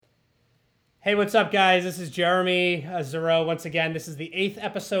Hey, what's up, guys? This is Jeremy Zero. Once again, this is the 8th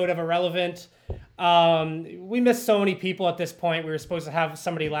episode of Irrelevant. We missed so many people at this point. We were supposed to have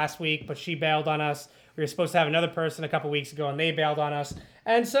somebody last week, but she bailed on us. We were supposed to have another person a couple weeks ago, and they bailed on us.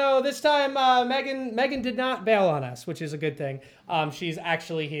 And so this time, Megan did not bail on us, which is a good thing. She's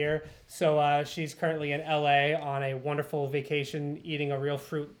actually here. So she's currently in LA on a wonderful vacation, eating a real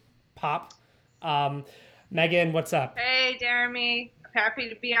fruit pop. Megan, what's up? Hey, Jeremy. Happy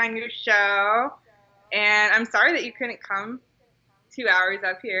to be on your show. And I'm sorry that you couldn't come 2 hours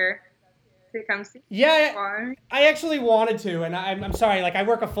up here to come see Yeah, one. I actually wanted to, and I'm sorry. Like, I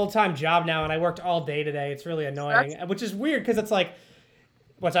work a full-time job now, and I worked all day today. It's really annoying, That's, which is weird because it's like,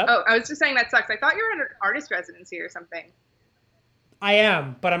 what's up? oh, I was just saying that sucks. I thought you were in an artist residency or something. I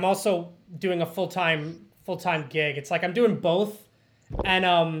am, but I'm also doing a full-time gig. It's like I'm doing both,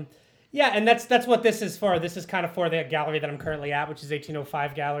 and yeah, and that's what this is for. This is kind of for the gallery that I'm currently at, which is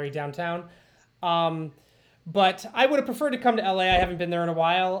 1805 Gallery downtown. Um, but I would have preferred to come to LA. I haven't been there in a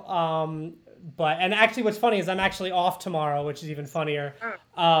while. And actually, what's funny is I'm actually off tomorrow, which is even funnier.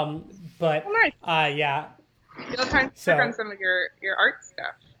 Oh, Um, but well, nice. yeah. You'll try to work on So some of your art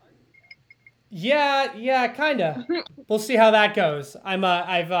stuff. yeah, kinda. We'll see how that goes. I'm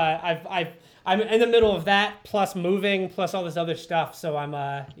in the middle of that, plus moving, plus all this other stuff. So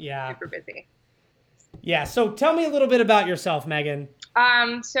yeah, Super busy. yeah. So tell me a little bit about yourself, Megan.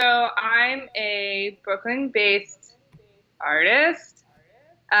 So I'm a Brooklyn-based artist.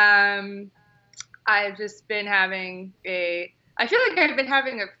 Um, I've just been I feel like I've been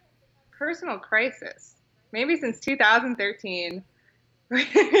having a personal crisis, maybe since 2013.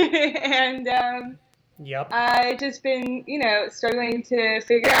 and Yep. I just been, struggling to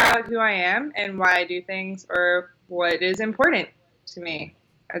figure out who I am and why I do things or what is important to me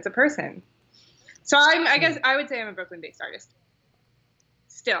as a person. So I guess I would say I'm a Brooklyn-based artist.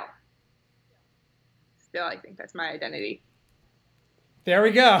 Still, I think that's my identity. There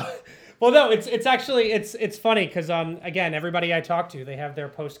we go. Well, no, it's actually it's funny because again, everybody I talk to, they have their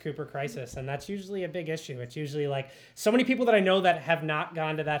post Cooper crisis, and that's usually a big issue. It's usually like so many people that I know that have not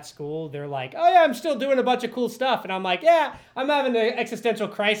gone to that school, they're like, oh yeah, I'm still doing a bunch of cool stuff, and I'm like, yeah, I'm having an existential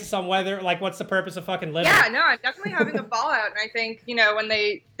crisis on whether like what's the purpose of fucking living. Yeah, no, I'm definitely having a fallout, and I think when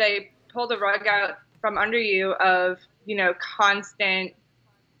they pull the rug out from under you of constant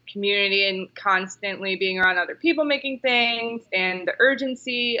community and constantly being around other people making things and the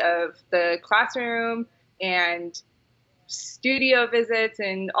urgency of the classroom and studio visits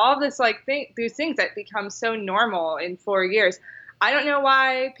and all this these things that become so normal in 4 years. I don't know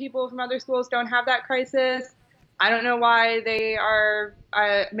why people from other schools don't have that crisis. I don't know why they are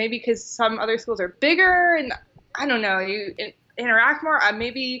maybe because some other schools are bigger and I don't know, you interact more.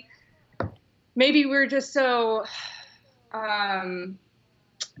 Maybe we're just so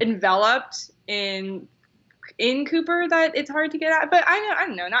enveloped in Cooper that it's hard to get at. But I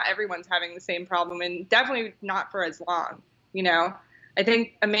don't know, not everyone's having the same problem and definitely not for as long, I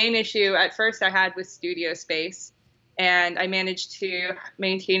think a main issue at first I had was studio space, and I managed to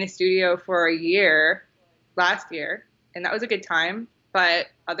maintain a studio for a year last year, and that was a good time, but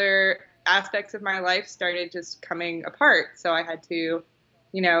other aspects of my life started just coming apart, so I had to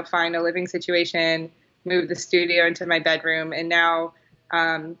find a living situation, move the studio into my bedroom, and now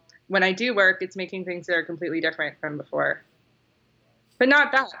when I do work, it's making things that are completely different from before. But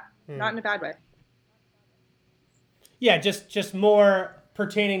not bad. Not in a bad way. Yeah, just more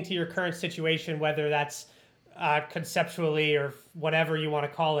pertaining to your current situation, whether that's conceptually or whatever you want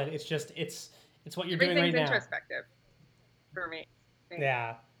to call it. It's what you're doing right Everything's now. introspective for me. I think,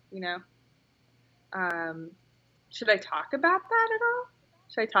 Yeah. you know. Um, should I talk about that at all?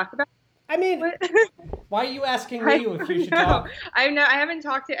 Should I talk about I mean, what? why are you asking I me if you don't should know. talk? I haven't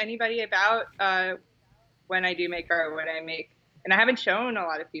talked to anybody about when I do make art, what I make, and I haven't shown a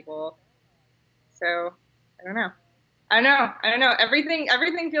lot of people. So I don't know. I don't know. Everything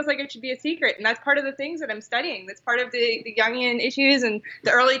feels like it should be a secret, and that's part of the things that I'm studying. That's part of the Jungian issues and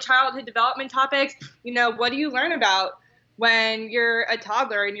the early childhood development topics. What do you learn about when you're a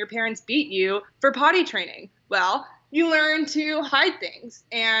toddler and your parents beat you for potty training? Well, you learn to hide things,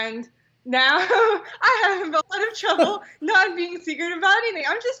 and now I have a lot of trouble not being secret about anything.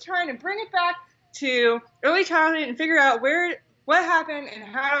 I'm just trying to bring it back to early childhood and figure out what happened and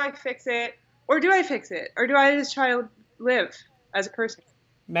how do I fix it, or do I fix it, or do I just try to live as a person?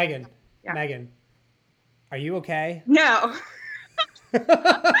 Megan, Yeah. Megan, are you okay? No. No.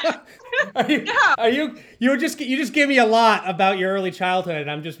 You just gave me a lot about your early childhood,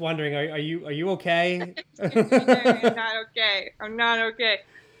 and I'm just wondering, are you okay? I'm not okay. I'm not okay.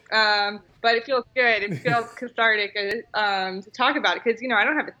 But it feels good. It feels cathartic to talk about it because I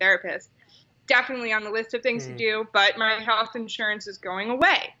don't have a therapist, definitely on the list of things to do, but my health insurance is going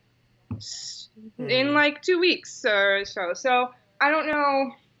away in like 2 weeks or so. So I don't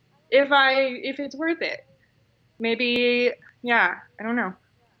know if it's worth it. Maybe, yeah, I don't know.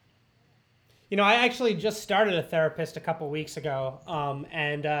 I actually just started a therapist a couple weeks ago,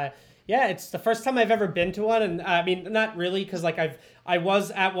 and yeah, it's the first time I've ever been to one, and I mean, not really, because like I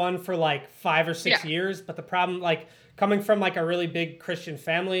was at one for like 5 or 6 years, but the problem, like coming from like a really big Christian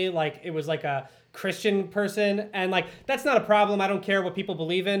family, like it was like a Christian person, and like that's not a problem. I don't care what people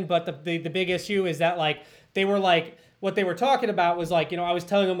believe in, but the big issue is that like they were like what they were talking about was like, I was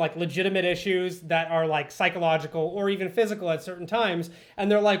telling them like legitimate issues that are like psychological or even physical at certain times.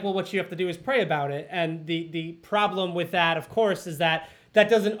 And they're like, well, what you have to do is pray about it. And the problem with that, of course, is that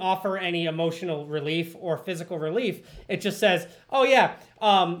doesn't offer any emotional relief or physical relief. It just says, oh yeah,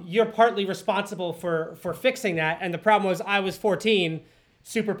 you're partly responsible for fixing that. And the problem was I was 14,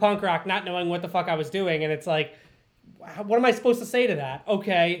 super punk rock, not knowing what the fuck I was doing. And it's like, what am I supposed to say to that?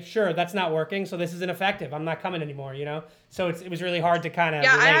 Okay, sure, that's not working, so this is ineffective. I'm not coming anymore, So it was really hard to kind of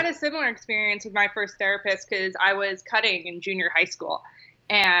Yeah, relate. I had a similar experience with my first therapist because I was cutting in junior high school.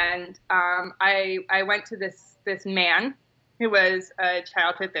 And I went to this man who was a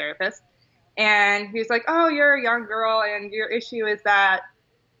childhood therapist. And he was like, oh, you're a young girl, and your issue is that,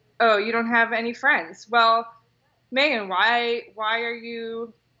 oh, you don't have any friends. Well, Megan, why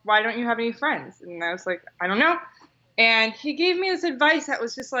don't you have any friends? And I was like, I don't know. And he gave me this advice that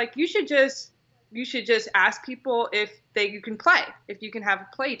was just like, you should just ask people if you can play, if you can have a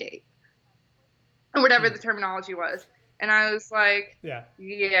play date, or whatever the terminology was. And I was like,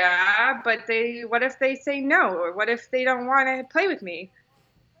 yeah, but what if they say no, or what if they don't want to play with me?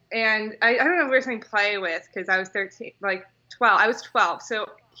 And I don't know if we were saying play with, because I was 13, like 12. I was 12, so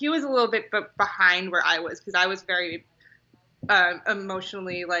he was a little bit behind where I was, because I was very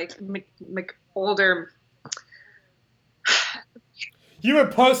emotionally like older. You were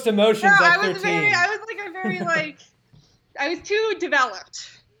post emotions at 13. I was like a very like, I was too developed.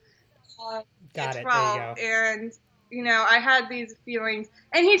 Got it. 12, there you go. And I had these feelings,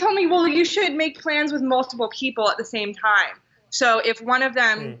 and he told me, well, you should make plans with multiple people at the same time. So if one of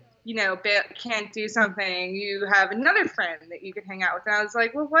them, can't do something, you have another friend that you can hang out with. And I was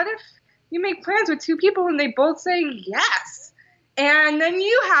like, well, what if you make plans with two people and they both say yes? And then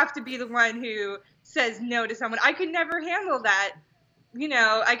you have to be the one who says no to someone. I could never handle that.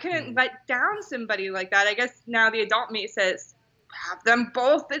 I couldn't let down somebody like that. I guess now the adult me says have them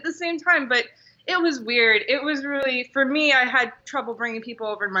both at the same time, but it was weird. It was really, for me, I had trouble bringing people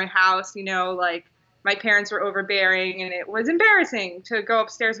over to my house, like my parents were overbearing, and it was embarrassing to go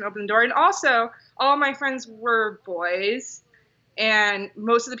upstairs and open the door. And also, all my friends were boys, and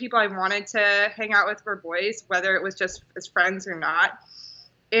most of the people I wanted to hang out with were boys, whether it was just as friends or not.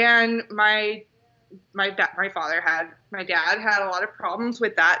 And my dad had a lot of problems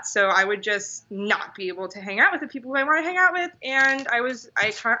with that, so I would just not be able to hang out with the people who I want to hang out with, and I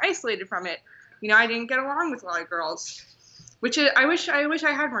kind of isolated from it. I didn't get along with a lot of girls, which I wish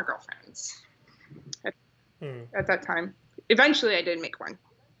I had more girlfriends at that time. Eventually, I did make one,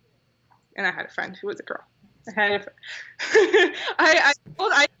 and I had a friend who was a girl. I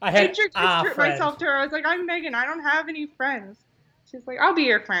introduced myself to her. I was like, I'm Megan. I don't have any friends. She's like, I'll be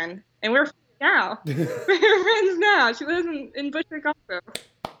your friend, and we're now. We're friends now. She lives in Bushwick also.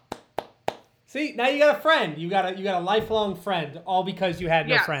 See, now you got a friend. You got a lifelong friend, all because you had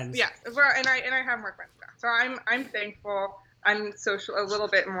no friends. Yes, and I have more friends now. So I'm thankful. I'm a little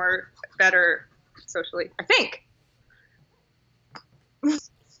bit more better socially, I think.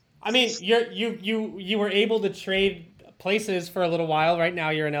 I mean, you were able to trade places for a little while. Right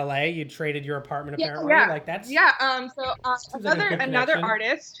now you're in LA. You traded your apartment apparently. Like that's another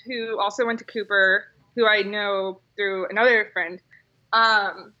artist who also went to Cooper, who I know through another friend,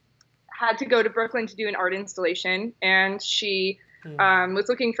 had to go to Brooklyn to do an art installation, and she was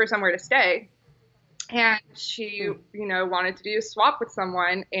looking for somewhere to stay, and she wanted to do a swap with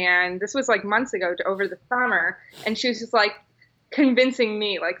someone, and this was like months ago, over the summer, and she was just like convincing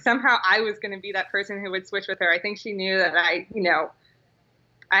me like somehow I was going to be that person who would switch with her. I think she knew that I've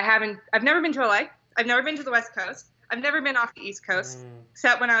never been to LA. I've never been to the West Coast. I've never been off the East Coast,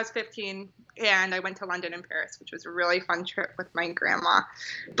 except when I was 15, and I went to London and Paris, which was a really fun trip with my grandma.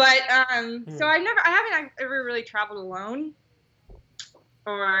 But so I haven't ever really traveled alone,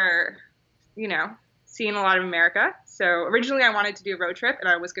 or seen a lot of America. So originally I wanted to do a road trip, and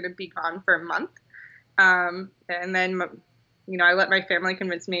I was going to be gone for a month, and then I let my family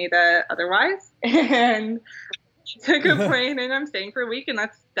convince me that otherwise, and took a plane, and I'm staying for a week, and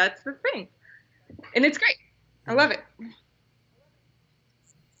that's the thing, and it's great. I love it.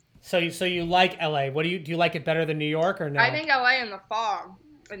 So you like LA? What do you like it better than New York or no? I think LA in the fall,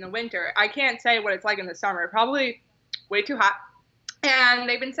 in the winter. I can't say what it's like in the summer. Probably way too hot. And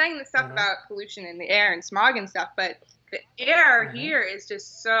they've been saying this stuff about pollution in the air and smog and stuff, but the air here is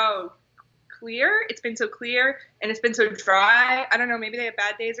just so clear. It's been so clear and it's been so dry. I don't know, maybe they have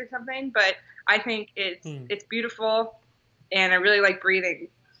bad days or something, but I think it's beautiful, and I really like breathing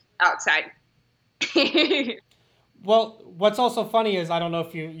outside. Well, what's also funny is, I don't know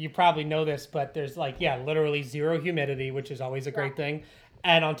if you probably know this, but there's like, literally zero humidity, which is always a great thing.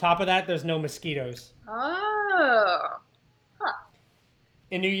 And on top of that, there's no mosquitoes. Oh. Huh.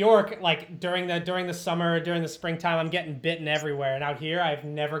 In New York, like during the summer, during the springtime, I'm getting bitten everywhere. And out here, I've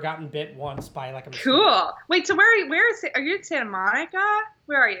never gotten bit once by like a mosquito. Cool. Wait, so are you in Santa Monica?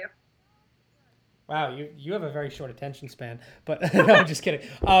 Where are you? Wow, you have a very short attention span. But no, I'm just kidding.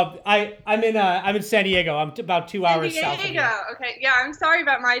 I'm in San Diego. I'm about 2 hours south of you. Okay. Yeah, I'm sorry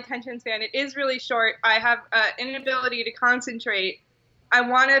about my attention span. It is really short. I have inability to concentrate. I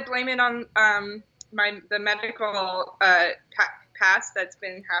want to blame it on the medical past that's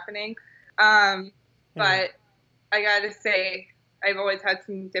been happening. But I got to say, I've always had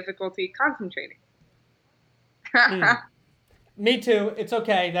some difficulty concentrating. Me too. It's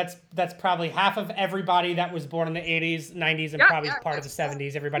okay. That's probably half of everybody that was born in the 80s, 90s, and probably part of the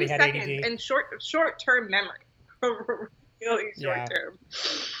 70s. Everybody had ADD. And short-term memory. Really short-term.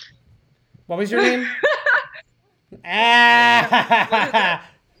 What was your name? Ah!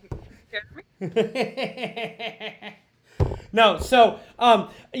 No, so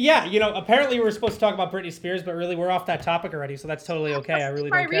apparently we were supposed to talk about Britney Spears, but really we're off that topic already, so that's totally okay. I really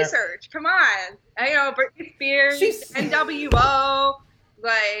don't care. My research, come on. I know Britney Spears, NWO,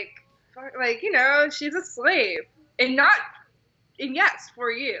 she's a slave, and yes,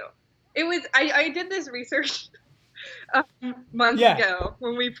 for you. It was I did this research months ago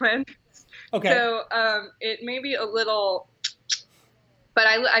when we planned. Okay. So it may be a little, but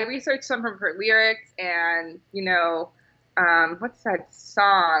I researched some of her lyrics, and what's that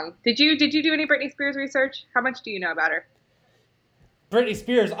song? Did you do any Britney Spears research? How much do you know about her? Britney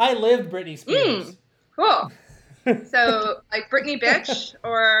Spears. I lived Britney Spears. Cool. So like Britney bitch,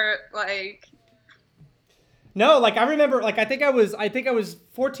 or like? No, like I remember, like I think I was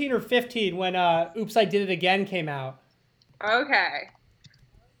 14 or 15 when "Oops, I Did It Again" came out. Okay.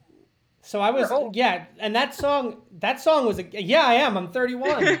 So I was and that song was I am. I'm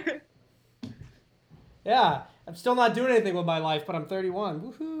 31. Yeah. I'm still not doing anything with my life, but I'm 31.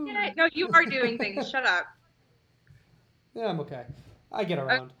 Woohoo! Yeah, no, you are doing things. Shut up. Yeah, I'm okay. I get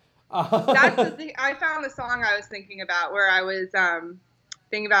around. That's the thing. I found the song I was thinking about, where I was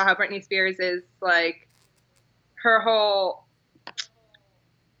thinking about how Britney Spears is like her whole,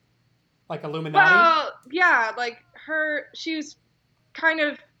 like Illuminati. Well, yeah, like she was kind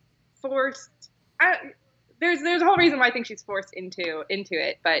of forced. There's a whole reason why I think she's forced into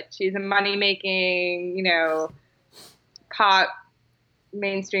it, but she's a money-making, pop,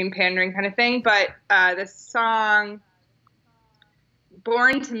 mainstream pandering kind of thing. But the song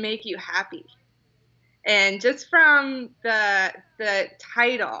 "Born to Make You Happy," and just from the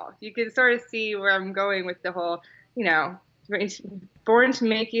title, you can sort of see where I'm going with the whole, "Born to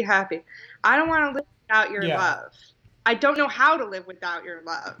Make You Happy." I don't want to live without your love. I don't know how to live without your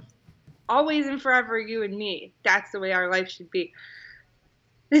love. Always and forever, you and me. That's the way our life should be.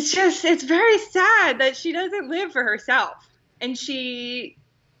 It's very sad that she doesn't live for herself. And she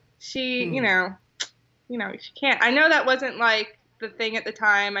she can't. I know that wasn't like the thing at the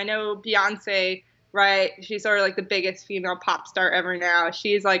time. I know Beyonce, right? She's sort of like the biggest female pop star ever now.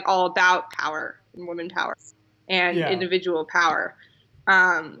 She's like all about power and woman power and individual power.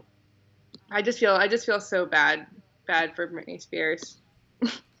 I just feel so bad for Britney Spears.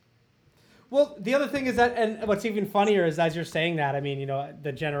 Well, the other thing is that, and what's even funnier is, as you're saying that, I mean,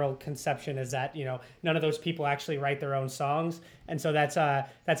 the general conception is that, none of those people actually write their own songs. And so that's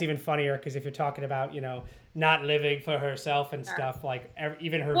even funnier, because if you're talking about, not living for herself and stuff, like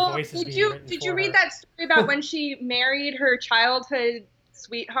even her voice is being written Did you read that story about when she married her childhood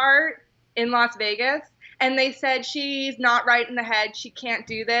sweetheart in Las Vegas? And they said she's not right in the head, she can't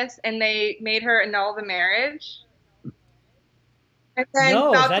do this, and they made her annul the marriage? And then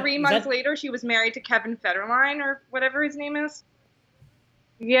about 3 months later, she was married to Kevin Federline, or whatever his name is.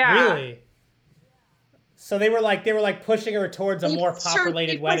 Yeah. Really? So they were like pushing her towards a more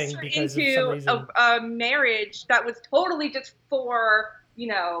populated wedding because of some reason. A marriage that was totally just for,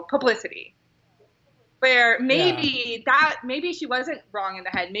 publicity. Where maybe she wasn't wrong in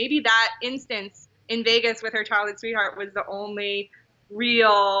the head. Maybe that instance in Vegas with her childhood sweetheart was the only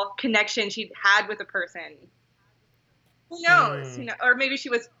real connection she'd had with a person. Who knows? Or maybe she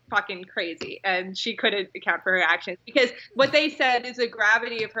was fucking crazy and she couldn't account for her actions, because what they said is the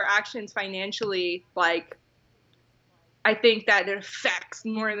gravity of her actions financially, like, I think that it affects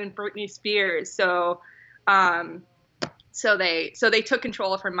more than Britney Spears. So, so they took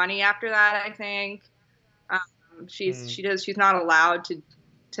control of her money after that, I think. She's not allowed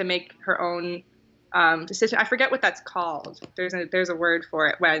to make her own decision. I forget what that's called. There's a word for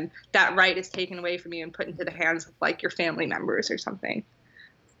it when that right is taken away from you and put into the hands of like your family members or something.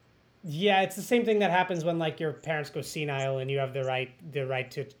 Yeah, it's the same thing that happens when like your parents go senile and you have the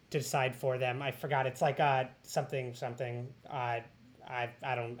right to decide for them. I forgot. It's like something. I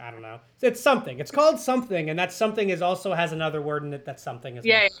don't know. It's something. It's called something, and that something is also has another word in it that's something as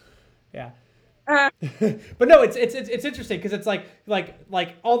well. Yeah. But no, it's interesting because it's like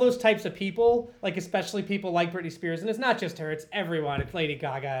all those types of people, like especially people like Britney Spears, and it's not just her, it's everyone. It's Lady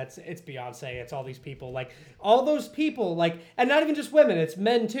Gaga, it's Beyonce, it's all these people, like all those people, like, and not even just women, it's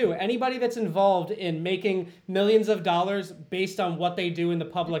men too. Anybody that's involved in making millions of dollars based on what they do in the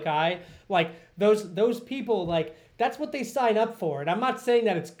public eye, like those people, like that's what they sign up for. And I'm not saying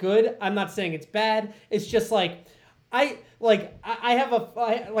that it's good. I'm not saying it's bad. It's just like I have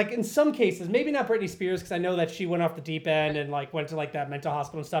in some cases, maybe not Britney Spears, because I know that she went off the deep end and like went to like that mental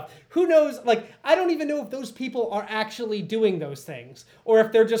hospital and stuff. Who knows? Like, I don't even know if those people are actually doing those things, or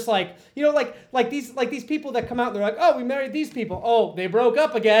if they're just like, like these people that come out and they're like, oh, we married these people. Oh, they broke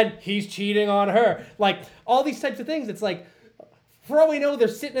up again. He's cheating on her. Like all these types of things. It's like, for all we know, they're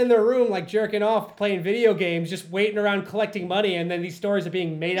sitting in their room like jerking off, playing video games, just waiting around collecting money, and then these stories are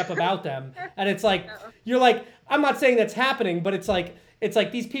being made up about them. And it's like, you're like, I'm not saying that's happening, but it's like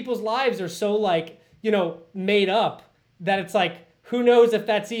these people's lives are so like, made up that it's like, who knows if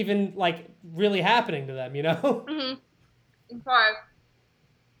that's even like really happening to them, Mm-hmm. But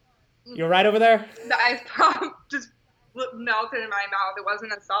you're right over there? The ice pop just melted in my mouth. It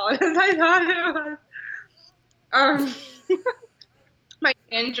wasn't as solid as I thought it was. My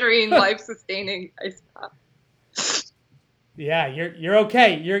injury and life-sustaining ice pop. Yeah, you're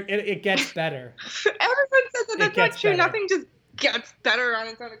okay. It gets better. Everyone says that that's not true. Better. Nothing just gets better on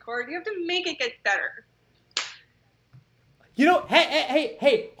its own accord. You have to make it get better.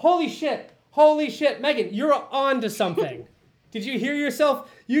 Hey, holy shit, Megan, you're on to something. Did you hear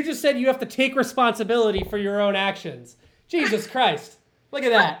yourself? You just said you have to take responsibility for your own actions. Jesus Christ. Look at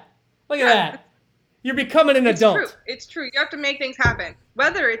that. You're becoming an adult. True. It's true. You have to make things happen.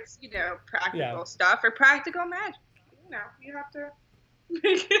 Whether it's, practical stuff or practical magic. You have to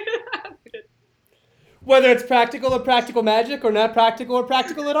make it happen. Whether it's practical or practical magic or not practical or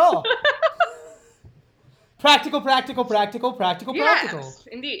practical at all. Practical. Yes,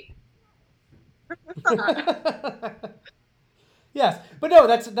 indeed. Yes. But no,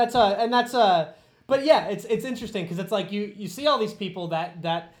 but yeah, it's interesting because it's like you see all these people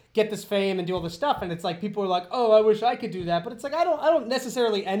that get this fame and do all this stuff, and it's like people are like, oh, I wish I could do that, but it's like I don't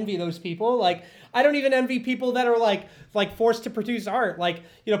necessarily envy those people. Like I don't even envy people that are like forced to produce art, like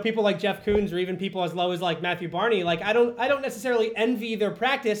people like Jeff Koons, or even people as low as like Matthew Barney. Like I don't necessarily envy their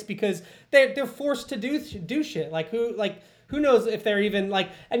practice because they're forced to do shit. Like who knows if they're even like,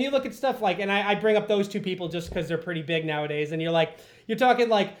 and you look at stuff like, and I bring up those two people just because they're pretty big nowadays, and you're talking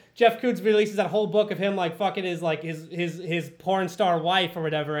like Jeff Koons releases that whole book of him like fucking his porn star wife or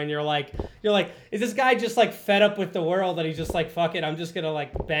whatever, and you're like, is this guy just like fed up with the world that he's just like, fuck it, I'm just gonna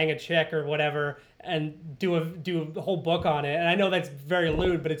like bang a chick or whatever and do a whole book on it? And I know that's very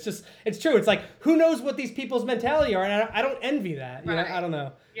lewd, but it's true. It's like, who knows what these people's mentality are, and I don't envy that. Right. I don't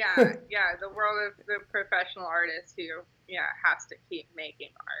know. Yeah, the world of the professional artist who has to keep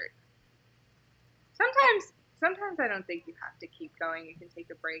making art. Sometimes I don't think you have to keep going. You can take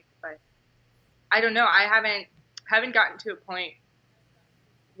a break, but I don't know. I haven't gotten to a point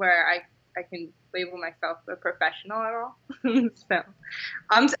where I can label myself a professional at all. So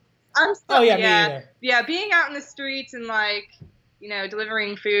I'm still, oh yeah, me either. Yeah, being out in the streets and like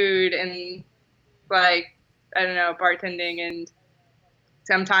delivering food and like I don't know, bartending and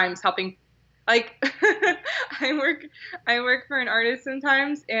sometimes helping. Like I work for an artist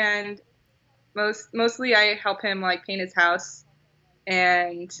sometimes, and mostly I help him like paint his house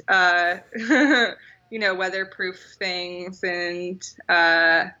and weatherproof things and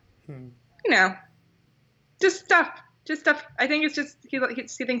just stuff. I think it's just he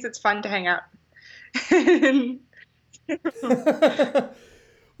thinks it's fun to hang out.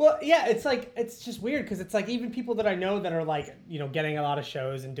 Well, yeah, it's just weird because it's like even people that I know that are like, getting a lot of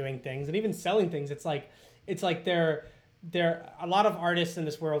shows and doing things and even selling things, it's like there are a lot of artists in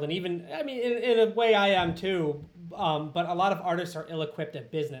this world, and even, I mean, in a way I am too, but a lot of artists are ill-equipped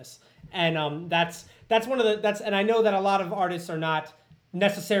at business, and that's one of the and I know that a lot of artists are not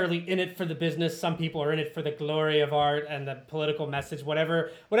necessarily in it for the business. Some people are in it for the glory of art and the political message.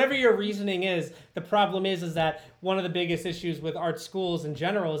 Whatever your reasoning is, the problem is that one of the biggest issues with art schools in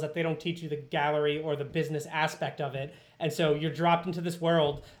general is that they don't teach you the gallery or the business aspect of it. And so you're dropped into this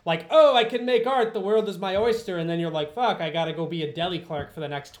world like, oh, I can make art. The world is my oyster. And then you're like, fuck, I got to go be a deli clerk for the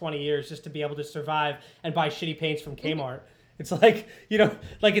next 20 years just to be able to survive and buy shitty paints from Kmart. It's like,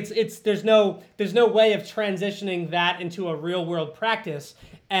 like it's there's no way of transitioning that into a real world practice.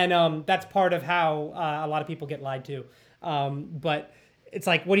 And that's part of how a lot of people get lied to. But it's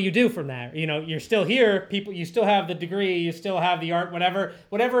like, what do you do from there? You're still here. You still have the degree. You still have the art, whatever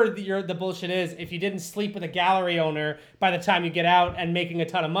the bullshit is. If you didn't sleep with a gallery owner by the time you get out and making a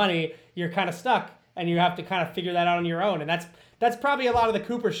ton of money, you're kind of stuck and you have to kind of figure that out on your own. And that's probably a lot of the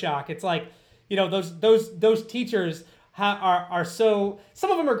Cooper shock. It's like, those teachers are so,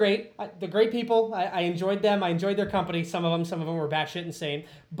 some of them are great. They're great people. I enjoyed them. I enjoyed their company. Some of them were batshit insane,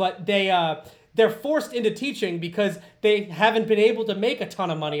 but they're forced into teaching because they haven't been able to make a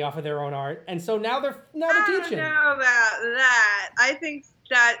ton of money off of their own art, and so now they're teaching. I don't know about that. I think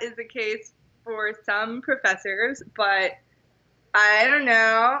that is the case for some professors, but I don't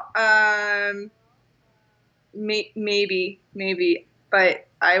know. Maybe, but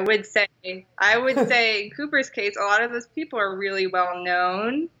I would say in Cooper's case, a lot of those people are really well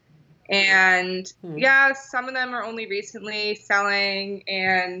known, and yeah, some of them are only recently selling,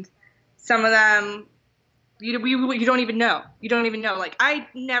 and some of them you don't even know. You don't even know. Like, I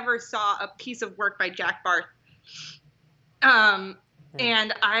never saw a piece of work by Jack Barth,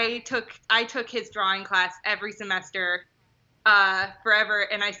 and I took his drawing class every semester. Forever,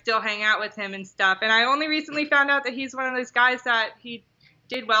 and I still hang out with him and stuff. And I only recently found out that he's one of those guys that he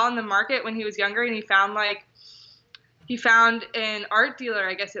did well in the market when he was younger, and he found an art dealer,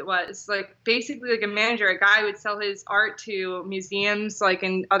 I guess it was, like basically like a manager, a guy who would sell his art to museums like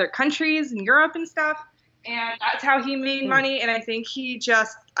in other countries in Europe and stuff. And that's how he made money. And I think he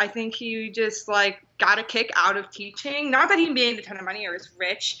just like got a kick out of teaching. Not that he made a ton of money or is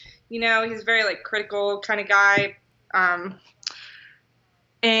rich, he's very like critical kind of guy.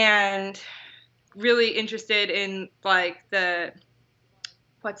 And really interested in like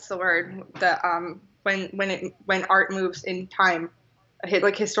what's the word? When art moves in time,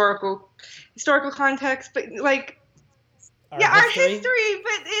 like historical context, but like art history,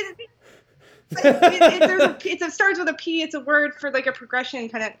 but it starts with a P. It's a word for like a progression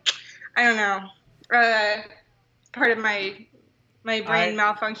kind of. I don't know. Part of my brain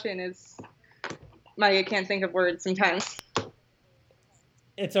malfunction is I can't think of words sometimes.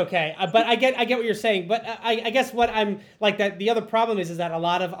 It's okay, but I get what you're saying. But I guess what I'm like that. The other problem is that a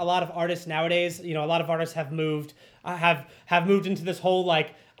lot of artists nowadays, a lot of artists have moved into this whole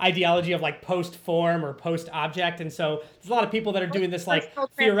like ideology of like post form or post object, and so there's a lot of people that are doing this like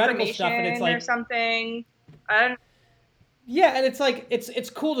theoretical stuff, and it's like or something. I don't. Yeah, and it's like it's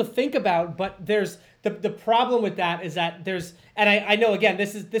cool to think about, but there's the problem with that is that there's, and I know again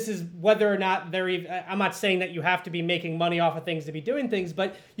this is whether or not they're even, I'm not saying that you have to be making money off of things to be doing things,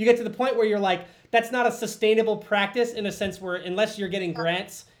 but you get to the point where you're like, that's not a sustainable practice in a sense where unless you're getting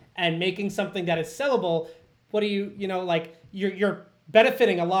grants and making something that is sellable, what do like you're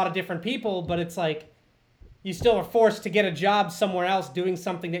benefiting a lot of different people, but it's like you still are forced to get a job somewhere else doing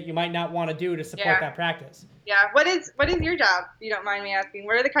something that you might not want to do to support that practice. Yeah. What is your job, if you don't mind me asking?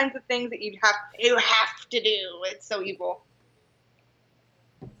 What are the kinds of things that you have to do? It's so evil.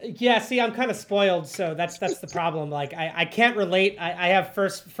 Yeah, see, I'm kind of spoiled, so that's the problem. Like, I can't relate. I have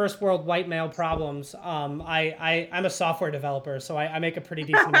first world white male problems. I'm a software developer, so I make a pretty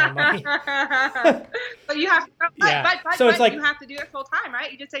decent amount of money. But you have to, it's like you have to do it full time,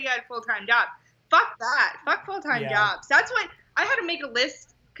 right? You just say you had a full time job. Fuck that. Fuck full time jobs. That's what I had to make a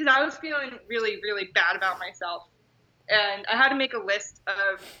list because I was feeling really, really bad about myself, and I had to make a list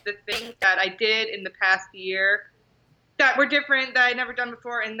of the things that I did in the past year that were different, that I'd never done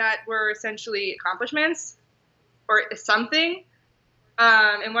before, and that were essentially accomplishments or something.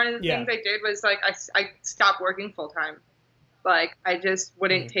 And one of the things I did was like I stopped working full time. Like I just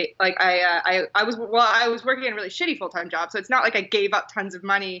wouldn't take like I was working in a really shitty full time job, so it's not like I gave up tons of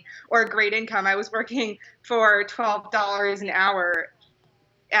money or a great income. I was working for $12 an hour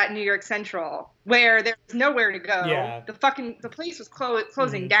at New York Central, where there was nowhere to go. Yeah. The place was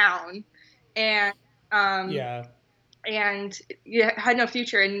closing down, and and you had no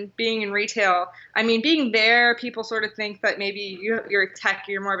future. And being in retail, I mean, being there, people sort of think that maybe you're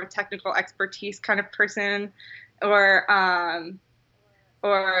more of a technical expertise kind of person, or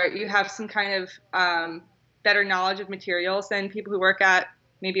you have some kind of better knowledge of materials than people who work at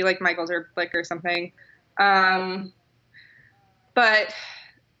maybe like Michaels or Blick or something. But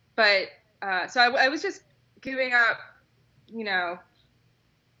so I was just giving up,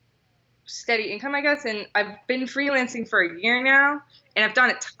 steady income, I guess. And I've been freelancing for a year now, and I've done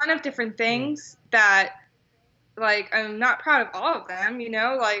a ton of different things that, like, I'm not proud of all of them,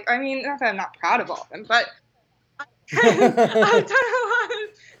 like, I mean, not that I'm not proud of all of them, but I've done a lot of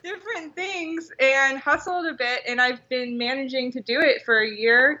different things and hustled a bit, and I've been managing to do it for a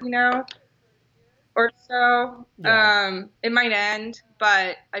year, or so. Yeah. It might end,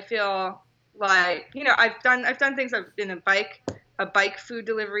 but I feel like, I've done things. I've been a bike food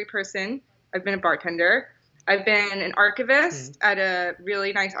delivery person. I've been a bartender. I've been an archivist at a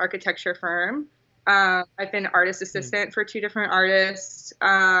really nice architecture firm. I've been an artist assistant for 2 different artists.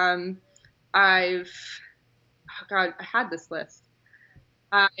 I had this list.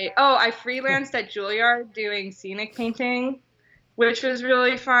 I freelanced at Juilliard doing scenic painting, which was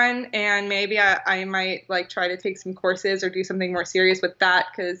really fun. And maybe I might like try to take some courses or do something more serious with that,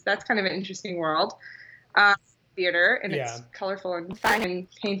 because that's kind of an interesting world. Theater, and it's colorful and fun and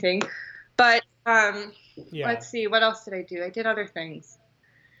painting. But let's see, what else did I do? I did other things.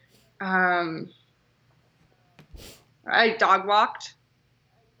 I dog walked.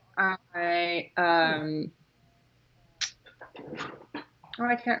 I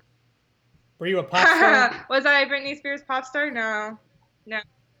can't. Were you a pop star? Was I a Britney Spears pop star? No. Damn.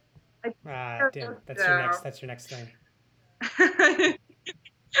 That's your next thing.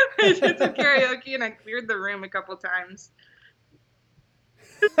 I did some karaoke and I cleared the room a couple times.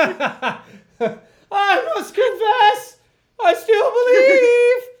 I must confess, I still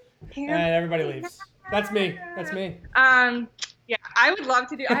believe. And everybody leaves. That's me. Yeah, I would love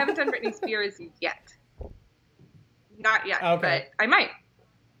to do. I haven't done Britney Spears yet. Not yet, okay. But I might.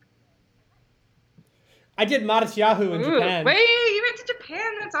 I did Modest Yahoo in Japan. Wait, you went to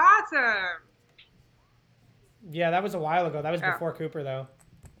Japan? That's awesome. Yeah, that was a while ago. That was before Cooper, though.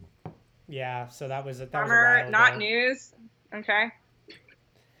 Yeah, so that was a while ago. Not news. Okay.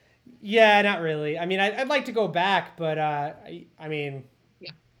 Yeah, not really. I mean, I'd like to go back, but I mean.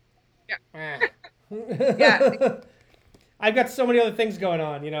 Yeah. Yeah. I've got so many other things going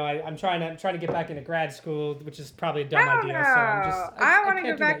on. I'm trying to get back into grad school, which is probably a dumb idea. So I want to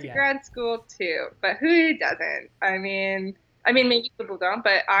go back to grad school too, but who doesn't? I mean, maybe people don't,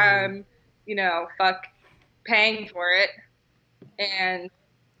 but fuck paying for it, and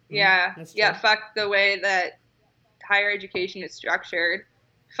fuck the way that higher education is structured.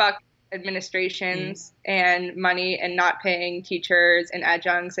 Fuck administrations and money, and not paying teachers and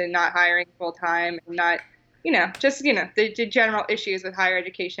adjuncts, and not hiring full time, and not. The general issues with higher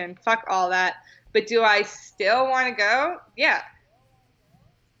education. Fuck all that. But do I still want to go? Yeah.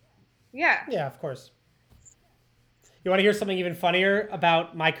 Yeah. Yeah, of course. You want to hear something even funnier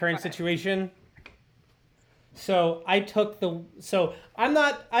about my current situation? So I don't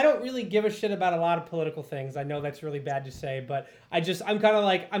really give a shit about a lot of political things. I know that's really bad to say, but I'm kind of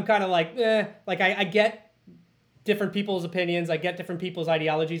like, I get different people's opinions. I get different people's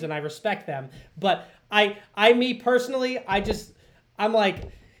ideologies, and I respect them. But me personally, I'm like,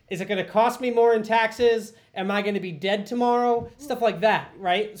 is it going to cost me more in taxes? Am I going to be dead tomorrow? Stuff like that,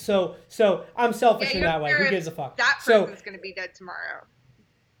 right? So I'm selfish in that way. Who gives a fuck? That person's going to be dead tomorrow.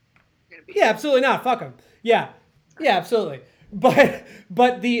 Yeah, absolutely not. Fuck them. Yeah, absolutely. But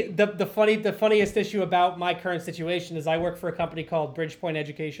the funniest issue about my current situation is I work for a company called Bridgepoint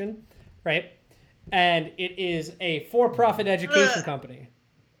Education, right? And it is a for-profit education company.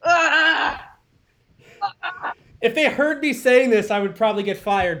 If they heard me saying this, I would probably get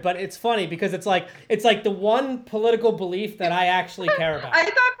fired. But it's funny because it's like the one political belief that I actually care about. I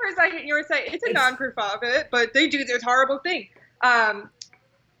thought for a second you were saying it's a non-profit, but they do this horrible thing.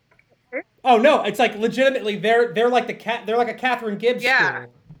 Oh no! It's like legitimately, they're like they're like a Catherine Gibbs school.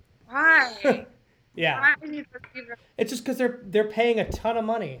 Why? Yeah. Why? It's just because they're paying a ton of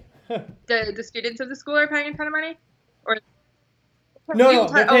money. The students of the school are paying a ton of money, or no,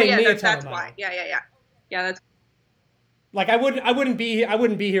 they're paying me a ton of money. Why. Yeah. That's like I wouldn't be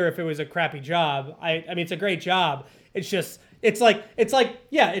here if it was a crappy job. I mean, it's a great job. It's just it's like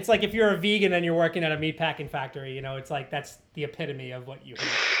if you're a vegan and you're working at a meatpacking factory, it's like that's the epitome of what you hate.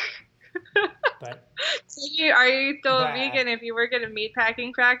 But so are you still a vegan if you work at a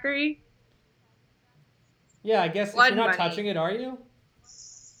meatpacking factory? Yeah, I guess blood if you're not money. Touching it, are you?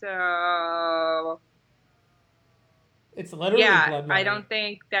 So it's literally blood money. I don't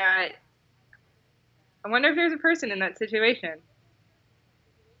think that. I wonder if there's a person in that situation.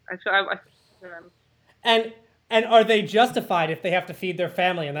 And are they justified if they have to feed their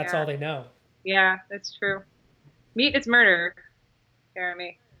family and that's all they know? Yeah, that's true. Meat is murder,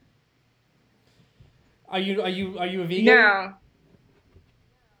 Jeremy. Are you a vegan? No.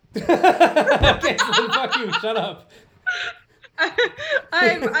 Okay, so then fuck you. Shut up.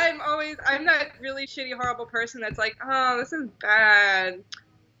 I'm that really shitty, horrible person that's like, oh, this is bad.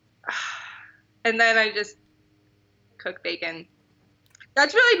 And then I just cook bacon.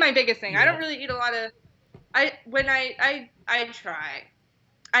 That's really my biggest thing. I Yeah. don't really eat a lot of, I try.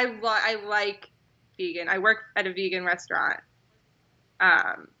 I like vegan. I work at a vegan restaurant.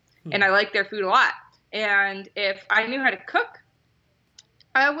 Um, and I like their food a lot. And if I knew how to cook,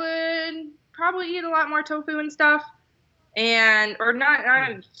 I would probably eat a lot more tofu and stuff. And or not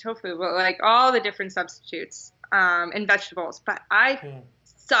tofu, but like all the different substitutes and vegetables. But I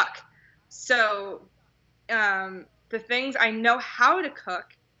suck. So the things I know how to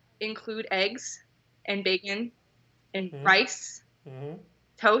cook include eggs and bacon and rice,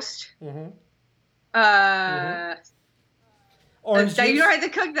 toast. Orange juice. You don't have to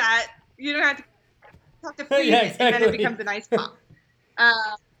cook that. You don't have to freeze Yeah, it, and then it exactly. becomes a nice pop.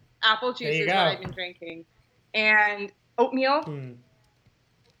 Apple juice is what I've been drinking, and oatmeal.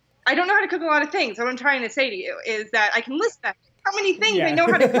 I don't know how to cook a lot of things. What I'm trying to say to you is that I can list how many things I know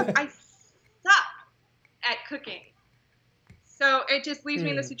how to cook. I suck at cooking. So it just leaves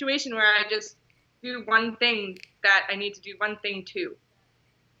me in the situation where I just do one thing that I need to do one thing to.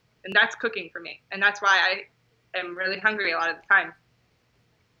 And that's cooking for me. And that's why I am really hungry a lot of the time.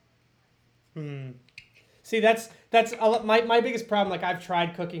 See, that's my biggest problem. Like, I've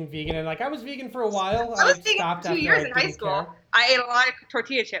tried cooking vegan, and like I was vegan for a while. I was I vegan stopped for 2 after years I in high didn't school. care. I ate a lot of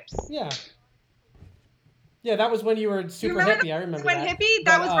tortilla chips. Yeah. Yeah, that was when you were super hippie. I remember when that. hippie?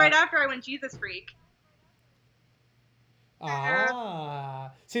 That was right after I went Jesus freak.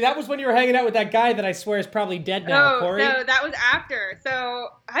 See, that was when you were hanging out with that guy that I swear is probably dead now, Corey. No, that was after. So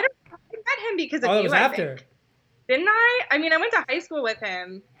I met him because of you. That was after. Think. Didn't I? I mean, I went to high school with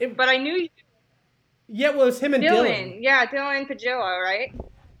him, but I knew. Yeah, well, it was him and Dylan. Yeah, Dylan Pagillo, right?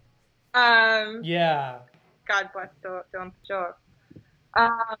 Yeah. God bless Dylan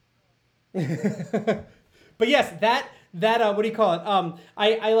Pagillo. But yes, that what do you call it?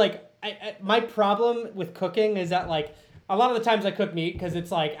 I my problem with cooking is that like a lot of the times I cook meat because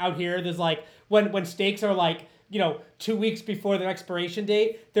it's like out here there's like when steaks are like 2 weeks before their expiration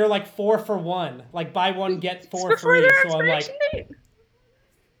date, they're like 4 for 1, like buy one get 4 free. So I'm like, date?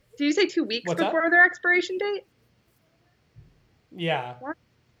 Did you say 2 weeks before their expiration date? Yeah. What?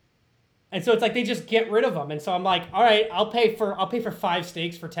 And so it's like they just get rid of them, and so I'm like, all right, I'll pay for 5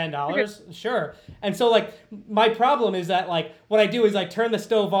 steaks for $10, sure. And so like my problem is that like what I do is I turn the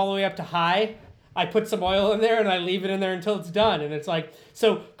stove all the way up to high, I put some oil in there, and I leave it in there until it's done. And it's like,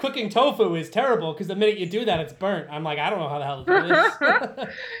 so cooking tofu is terrible because the minute you do that, it's burnt. I'm like, I don't know how the hell to do this.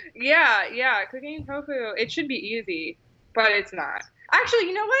 Yeah, cooking tofu, it should be easy, but it's not. Actually,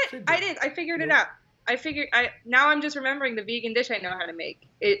 you know what? I figured it out. Now I'm just remembering the vegan dish I know how to make.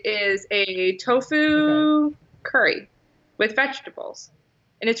 It is a tofu curry with vegetables.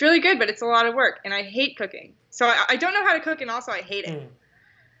 And it's really good, but it's a lot of work. And I hate cooking. So I don't know how to cook, and also I hate it.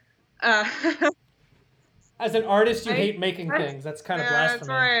 As an artist, you hate making things. That's kind of blasphemy. That's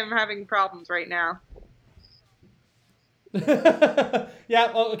why I'm having problems right now. Yeah.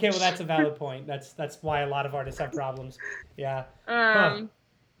 Well, okay. Well, that's a valid point. That's why a lot of artists have problems. Yeah. I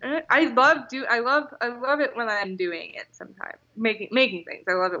love it when I'm doing it sometimes. Making things.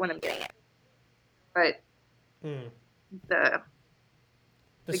 I love it when I'm doing it. But the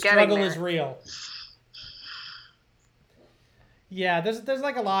struggle is real. Yeah, there's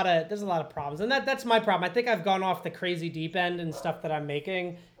like a lot of problems. And that's my problem. I think I've gone off the crazy deep end and stuff that I'm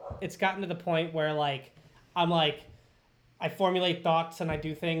making. It's gotten to the point where like I'm like I formulate thoughts and I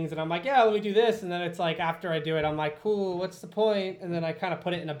do things and I'm like, yeah, let me do this. And then it's like, after I do it, I'm like, cool, what's the point? And then I kind of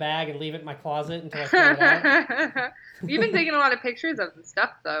put it in a bag and leave it in my closet until I throw it out. You've been taking a lot of pictures of the stuff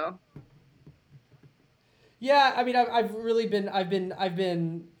though. Yeah, I mean, I've really been, I've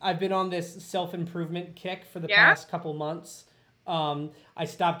been on this self-improvement kick for the past couple months. I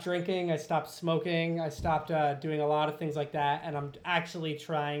stopped drinking, I stopped smoking, I stopped doing a lot of things like that. And I'm actually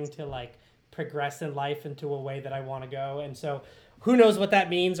trying to like progress in life into a way that I want to go. And so who knows what that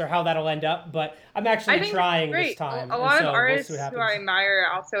means or how that'll end up, but I'm actually trying this time. A lot of artists who I admire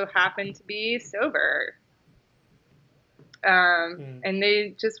also happen to be sober. And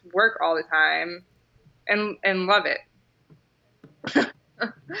they just work all the time and love it.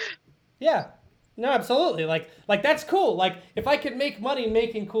 Yeah. No, absolutely. Like that's cool. Like if I could make money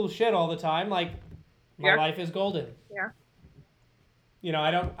making cool shit all the time, like my life is golden. Yeah. You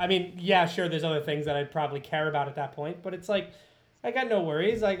know, yeah, sure, there's other things that I'd probably care about at that point, but it's like, I got no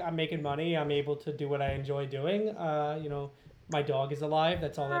worries. I'm making money. I'm able to do what I enjoy doing. My dog is alive.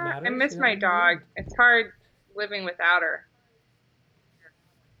 That's all that I matters. miss my dog. It's hard living without her.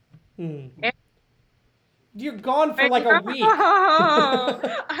 Hmm. And You're gone for I like a week.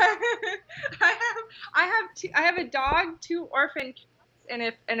 I have a dog, 2 orphan cats,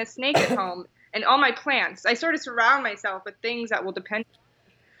 and a snake at home, and all my plants. I sort of surround myself with things that will depend.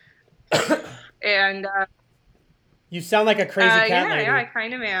 And You sound like a crazy cat lady. yeah, I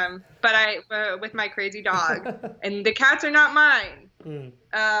kind of am. But with my crazy dog, and the cats are not mine.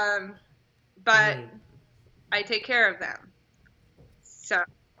 But I take care of them. So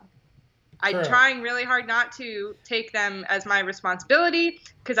I'm trying really hard not to take them as my responsibility,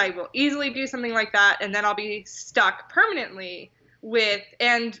 because I will easily do something like that, and then I'll be stuck permanently with,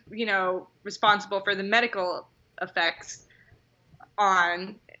 and responsible for the medical effects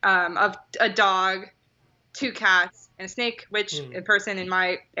of a dog, 2 cats, and a snake, which a person in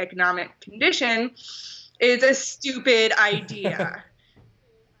my economic condition is a stupid idea.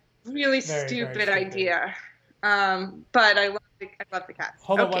 Really very, stupid very idea. But I love the cats.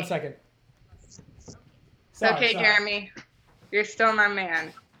 Hold on 1 second. Sorry. Jeremy, you're still my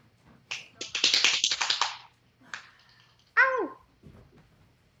man. Ow!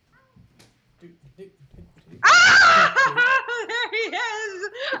 There he is!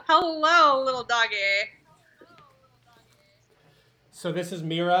 Hello, little doggy. So this is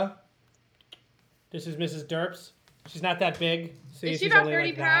Mira. This is Mrs. Derps. She's not that big. Is she about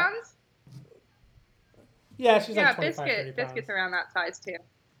 30 pounds? Yeah, she's like 25, 30 pounds. Biscuit's around that size too.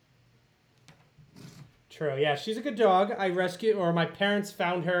 True. Yeah, she's a good dog. My parents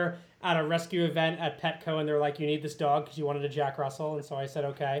found her at a rescue event at Petco, and they're like, "You need this dog because you wanted a Jack Russell," and so I said,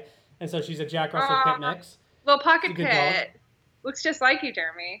 "Okay." And so she's a Jack Russell pit mix. Little pocket pit. Looks just like you,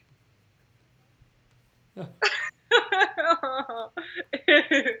 Jeremy.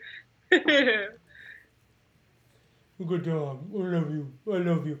 Good dog. I love you. I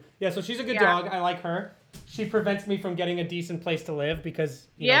love you. Yeah, so she's a good dog. I like her. She prevents me from getting a decent place to live because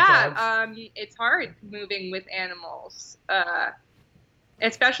dogs. It's hard moving with animals.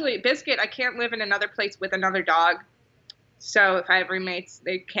 Especially Biscuit. I can't live in another place with another dog. So if I have roommates,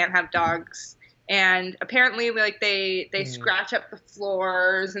 they can't have dogs. And apparently, like they scratch up the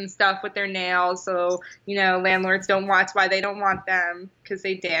floors and stuff with their nails. So landlords don't watch why they don't want them because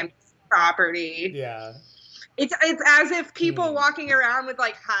they damage property. Yeah. It's as if people walking around with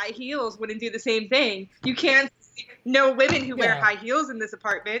like high heels wouldn't do the same thing. You can't say no women who wear high heels in this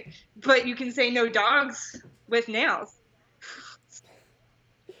apartment, but you can say no dogs with nails.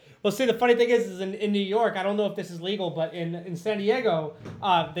 Well, see, the funny thing is in New York, I don't know if this is legal, but in San Diego,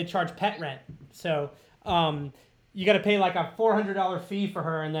 they charge pet rent. So you got to pay like a $400 fee for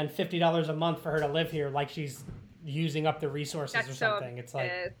her and then $50 a month for her to live here, like she's using up the resources or something. It's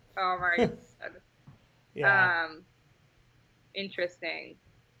like, oh my God. Yeah. Interesting.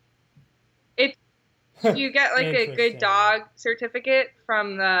 You get like a good dog certificate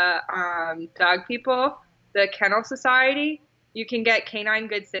from the dog people, the Kennel Society. You can get Canine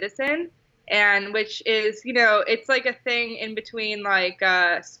Good Citizen, and which is it's like a thing in between like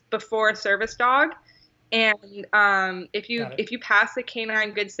before service dog, and if you pass the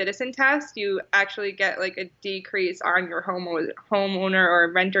Canine Good Citizen test, you actually get like a decrease on your homeowner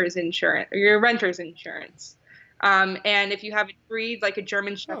or renter's insurance or your renter's insurance. And if you have a breed like a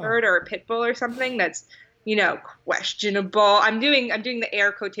German Shepherd or a Pit Bull or something that's questionable. I'm doing the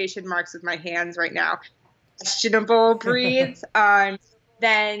air quotation marks with my hands right now. Questionable breeds.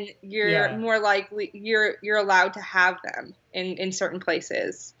 Then you're more likely you're allowed to have them in certain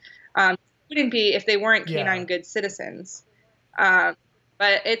places. Wouldn't be if they weren't Canine Good Citizens. But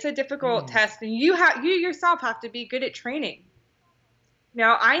it's a difficult test, and you yourself have to be good at training.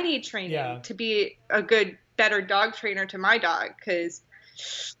 Now I need training to be a better dog trainer to my dog because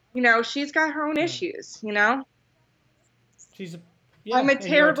she's got her own issues. I'm a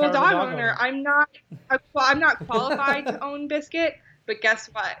terrible dog owner. I'm not qualified to own Biscuit, but guess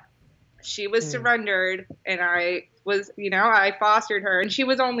what? She was surrendered, and I fostered her, and she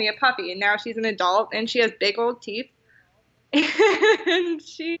was only a puppy, and now she's an adult, and she has big old teeth, and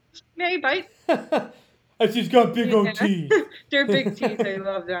she may bite. And she's got big old teeth. They're big teeth. I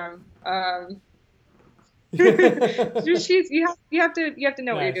love them. You have to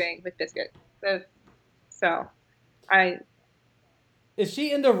know what you're doing with Biscuit. Is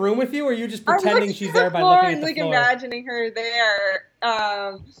she in the room with you, or are you just pretending she's there by looking at the floor? Imagining her there.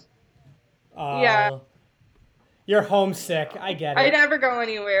 Yeah. You're homesick. I get it. I never go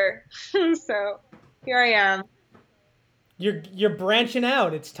anywhere, so here I am. You're branching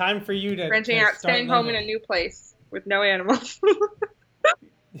out. It's time for you to staying home in a new place. with no animals.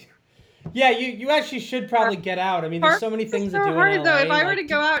 Yeah, you actually should probably get out. I mean, there's so many things to do hard, in LA. though. If I were to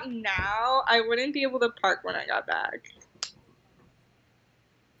go out now, I wouldn't be able to park when I got back.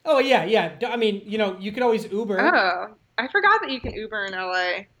 Oh yeah. I mean, you could always Uber. Oh, I forgot that you can Uber in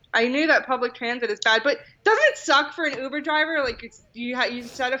LA. I knew that public transit is bad, but doesn't it suck for an Uber driver? Like you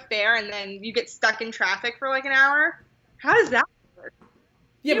set a fare and then you get stuck in traffic for like an hour. How does that work?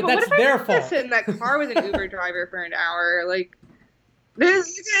 Yeah, but that's their fault. What if I sit in that car with an Uber driver for an hour? Like this,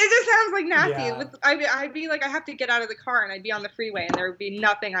 it just sounds like nasty. Yeah. I'd be like, I have to get out of the car and I'd be on the freeway and there would be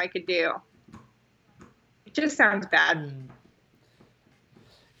nothing I could do. It just sounds bad.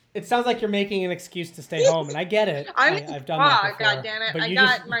 It sounds like you're making an excuse to stay home, and I get it. I've done that before. God damn it. I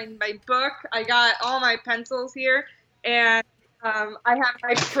got my book. I got all my pencils here. And I have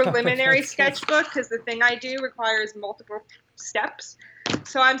my preliminary sketchbook because the thing I do requires multiple steps.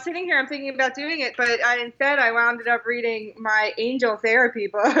 So I'm sitting here, I'm thinking about doing it, but instead I wound up reading my Angel Therapy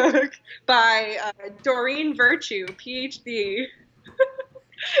book by Doreen Virtue, PhD.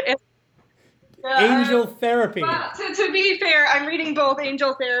 Angel Therapy. Well, to be fair, I'm reading both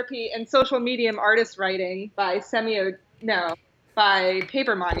Angel Therapy and Social Medium Artist Writing by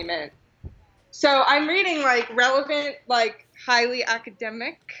Paper Monument. So I'm reading like relevant, like highly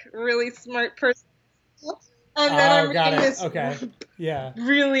academic, really smart person. And then I'm reading this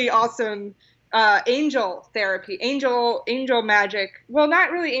really awesome Angel Therapy, Angel Magic. Well,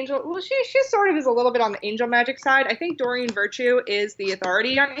 not really Angel. Well, she sort of is a little bit on the Angel Magic side. I think Doreen Virtue is the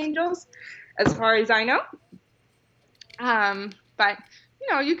authority on angels, as far as I know. But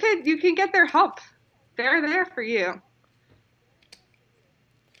you can get their help. They're there for you.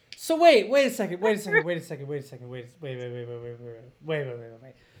 So wait a second.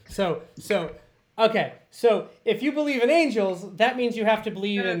 Okay. So if you believe in angels, that means you have to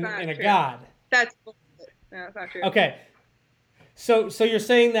believe in a god. That's bullshit. No, it's not true. Okay. So you're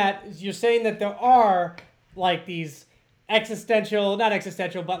saying that there are like these not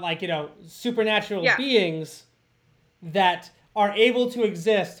existential, but like, supernatural beings that are able to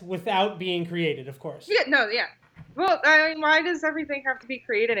exist without being created, of course. Yeah, no, yeah. Well, I mean, why does everything have to be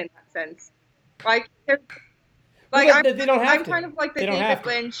created in that sense? Like they don't have I'm to. kind of like the David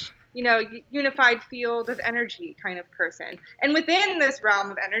Lynch, unified field of energy kind of person. And within this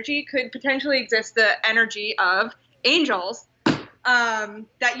realm of energy could potentially exist the energy of angels.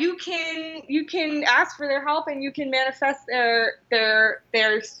 That you can ask for their help and you can manifest their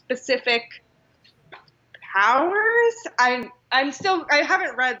specific powers. I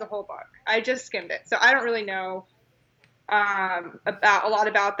haven't read the whole book. I just skimmed it, so I don't really know about a lot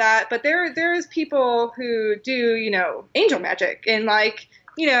about that. But there's people who do angel magic and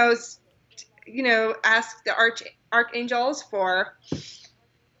ask the archangels for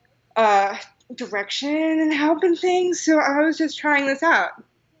direction and help and things. So I was just trying this out.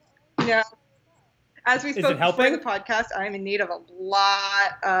 As we spoke before the podcast, I'm in need of a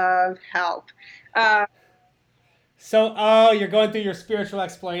lot of help. So you're going through your spiritual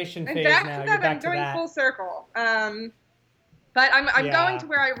exploration phase now. You're back to that. I'm going full circle. But I'm going to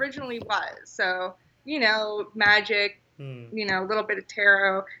where I originally was. So magic. A little bit of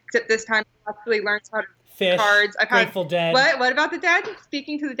tarot. Except this time I actually learned how to Fish, cards. Grateful Dead. What about the dead?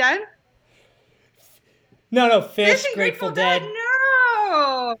 Speaking to the dead? No, Fish, Grateful Dead.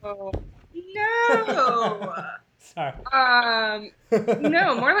 No. Sorry.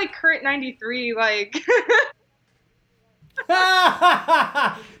 No, more like Current 93, like.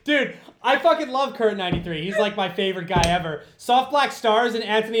 Dude, I fucking love Current 93. He's like my favorite guy ever. Soft Black Stars and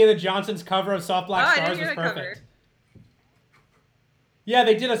Anthony and the Johnsons cover of Soft Black Stars was perfect. Cover. Yeah,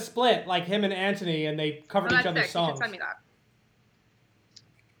 they did a split, like him and Anthony, and they covered each other's songs. You should send me that.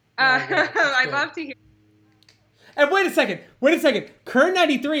 I'd love to hear. And wait a second. Current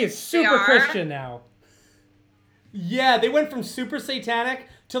 93 is super Christian now. Yeah, they went from super satanic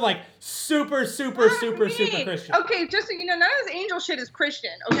to like super Christian. Okay, just so you know, none of this angel shit is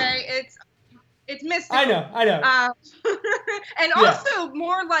Christian, okay? It's mystical. I know. And also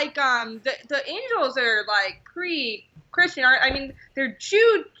more like the angels are like pre-Christian. I mean, they're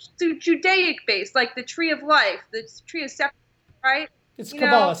Judaic based, like the Tree of Life, the Tree of Separation, right? It's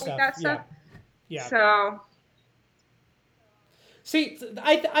Kabbalah stuff. That stuff. Yeah. So. See,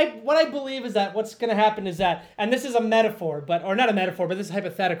 what I believe is that what's going to happen is that, and this is a metaphor, or not a metaphor, but this is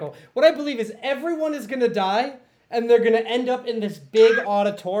hypothetical. What I believe is everyone is going to die, and they're going to end up in this big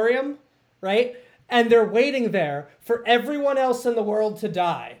auditorium, right? And they're waiting there for everyone else in the world to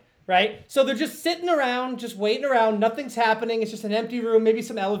die, right? So they're just sitting around, just waiting around. Nothing's happening. It's just an empty room, maybe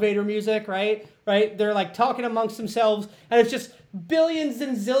some elevator music, right? right? They're like talking amongst themselves, and it's just billions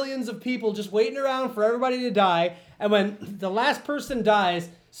and zillions of people just waiting around for everybody to die. And when the last person dies,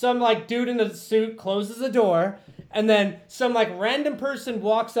 some like dude in a suit closes the door, and then some like random person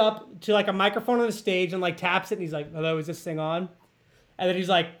walks up to like a microphone on the stage and like taps it, and he's like, "Hello, is this thing on?" And then he's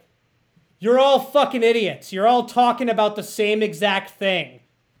like, "You're all fucking idiots. You're all talking about the same exact thing.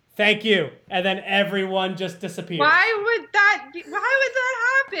 Thank you." And then everyone just disappears. Why would that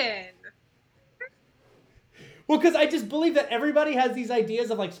happen? Well, because I just believe that everybody has these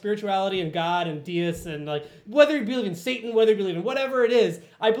ideas of like spirituality and God and deists and like whether you believe in Satan, whether you believe in whatever it is,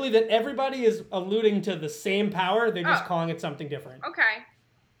 I believe that everybody is alluding to the same power. They're just calling it something different. Okay.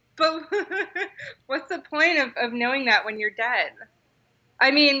 But what's the point of knowing that when you're dead?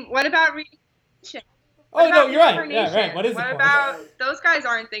 I mean, what about reincarnation? Oh, no, you're right. Yeah, right. What is the point? What about those guys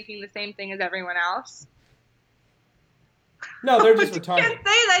aren't thinking the same thing as everyone else? No, they're just retarded. You can't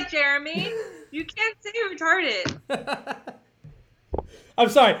say that, Jeremy. You can't say retarded. I'm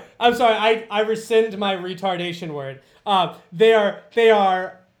sorry. I rescind my retardation word. They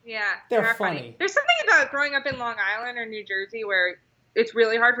are. Yeah, they're funny. There's something about growing up in Long Island or New Jersey where it's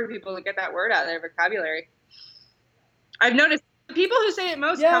really hard for people to get that word out of their vocabulary. I've noticed the people who say it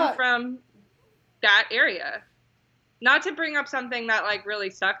most come from that area. Not to bring up something that like really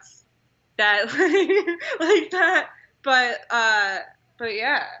sucks, that like that, but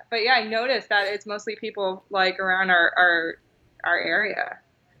yeah, I noticed that it's mostly people like around our area.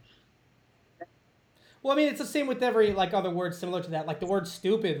 Well, I mean, it's the same with every like other word similar to that. Like the word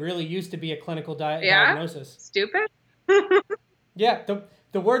 "stupid" really used to be a clinical diagnosis. Stupid. Yeah,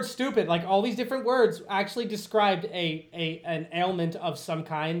 the word "stupid," like all these different words, actually described an ailment of some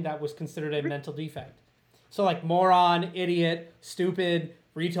kind that was considered a mental defect. So like moron, idiot, stupid,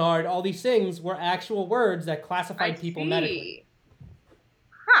 retard, all these things were actual words that classified people medically.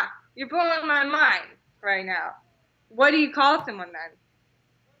 Huh. You're blowing my mind right now. What do you call someone then?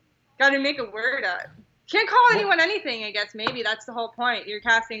 Got to make a word up. Can't call anyone anything, I guess. Maybe that's the whole point. You're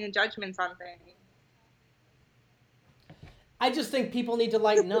casting judgments on things. I just think people need to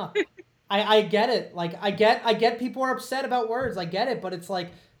lighten up. I get it. Like I get people are upset about words. I get it, but it's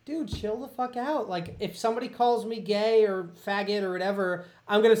like, dude, chill the fuck out. Like, if somebody calls me gay or faggot or whatever,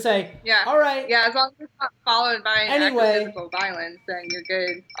 I'm going to say, yeah, all right. Yeah, as long as it's not followed by an act of physical violence, then you're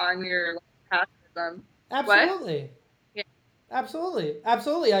good on your pacifism. Absolutely. What? Yeah.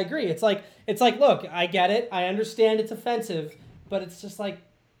 Absolutely. I agree. It's like, look, I get it. I understand it's offensive, but it's just like,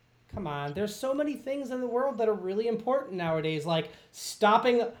 come on. There's so many things in the world that are really important nowadays, like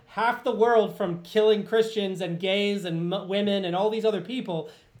stopping half the world from killing Christians and gays and women and all these other people.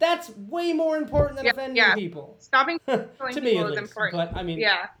 That's way more important than offending people. Stopping killing to me, people at is least. important. But I mean,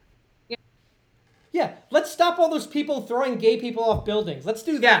 yeah. Let's stop all those people throwing gay people off buildings. Let's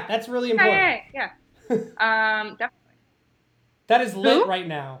do that. That's really important. Yeah. Definitely. That is lit right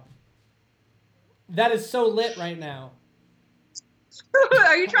now. That is so lit right now.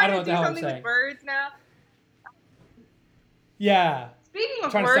 Are you trying to do something with words now? Yeah. Speaking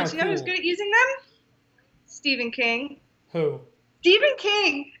of words, you know who's good at using them? Stephen King. Who? Stephen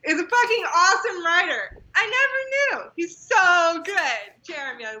King is a fucking awesome writer. I never knew. He's so good.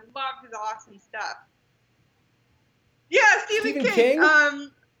 Jeremy, I love his awesome stuff. Yeah, Stephen King.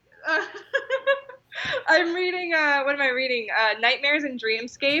 I'm reading, what am I reading? Nightmares and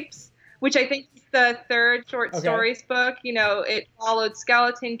Dreamscapes, which I think is the third short stories book. You know, it followed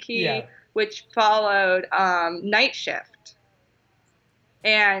Skeleton Key, which followed Night Shift.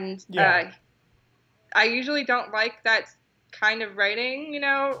 And I usually don't like that kind of writing, you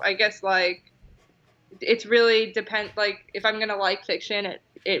know. I guess, like, it's really like, if I'm going to like fiction,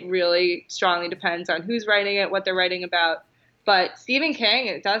 it really strongly depends on who's writing it, what they're writing about. But Stephen King,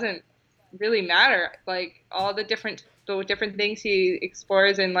 it doesn't really matter. Like, all the different things he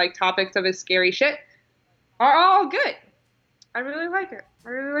explores and like topics of his scary shit are all good. I really like it. I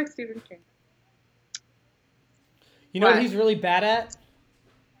really like Stephen King. You know what he's really bad at?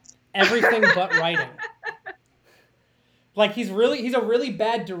 Everything but writing. Like, he's a really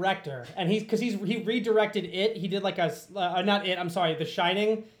bad director, and he redirected It. He did like The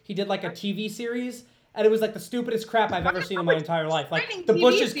Shining. He did like a TV series, and it was like the stupidest crap I've ever seen in my entire life. Like, the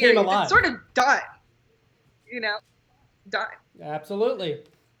bushes came alive. It's sort of done. You know, done. Absolutely.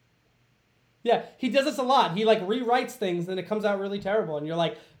 Yeah, he does this a lot. He like rewrites things, and it comes out really terrible, and you're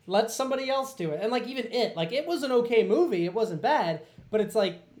like, let somebody else do it. And like, even It was an okay movie. It wasn't bad, but it's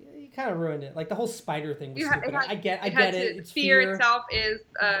like, kind of ruined it. Like, the whole spider thing was stupid. I get it. It's fear itself is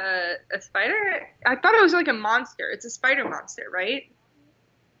a spider. I thought it was like a monster. It's a spider monster, right?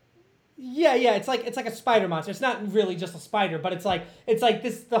 Yeah, it's like a spider monster. It's not really just a spider, but it's like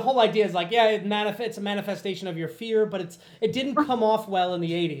this. The whole idea is like, yeah, it's a manifestation of your fear, but it didn't come off well in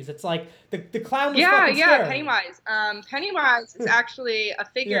the '80s. It's like the clown was fucking scary. Pennywise. Pennywise is actually a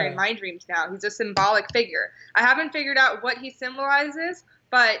figure in my dreams now. He's a symbolic figure. I haven't figured out what he symbolizes,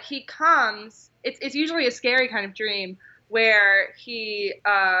 but he comes. It's usually a scary kind of dream where he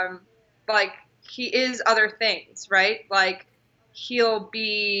like he is other things, right? Like he'll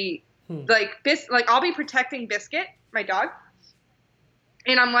be like I'll be protecting Biscuit, my dog,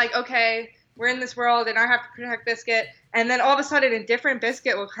 and I'm like, okay, we're in this world and I have to protect Biscuit, and then all of a sudden a different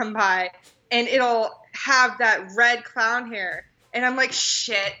Biscuit will come by and it'll have that red clown hair, and I'm like,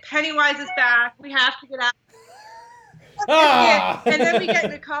 shit, Pennywise is back, we have to get out. And then we get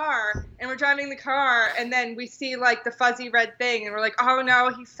in the car and we're driving the car and then we see like the fuzzy red thing and we're like, oh no,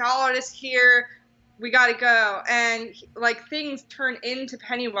 he followed us here, we gotta go. And like things turn into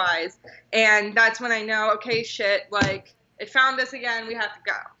Pennywise, and that's when I know, okay, shit, like it found us again, we have to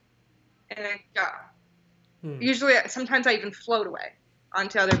go. And I go. Usually, sometimes I even float away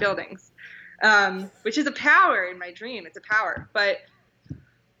onto other buildings, which is a power in my dream. It's a power, but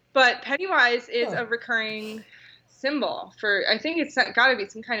Pennywise is a recurring symbol for, I think it's got to be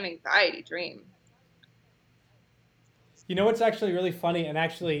some kind of anxiety dream. You know what's actually really funny? And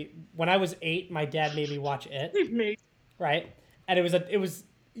actually, when I was 8, my dad made me watch it. Right? And it was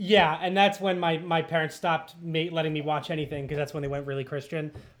and that's when my parents stopped letting me watch anything, because that's when they went really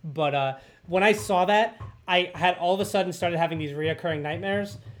Christian. But when I saw that, I had all of a sudden started having these reoccurring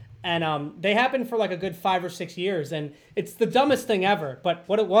nightmares. And they happened for like a good 5 or 6 years. And it's the dumbest thing ever. But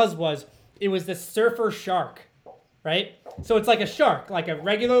what it was this surfer shark, right? So it's like a shark, like a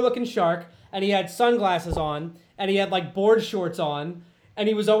regular looking shark. And he had sunglasses on, and he had like board shorts on, and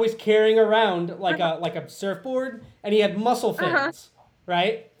he was always carrying around like a surfboard, and he had muscle fins,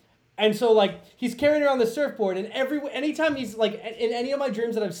 right? And so like he's carrying around the surfboard, and anytime he's like in any of my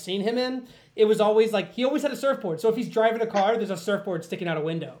dreams that I've seen him in, it was always like he always had a surfboard. So if he's driving a car, there's a surfboard sticking out a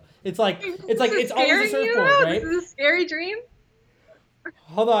window. It's always a surfboard, right? This is a scary dream.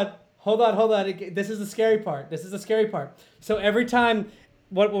 Hold on. This is the scary part. So every time,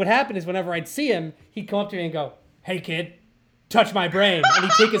 what would happen is whenever I'd see him, he'd come up to me and go, "Hey kid, touch my brain," and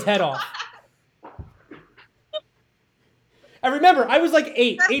he'd take his head off. I remember I was like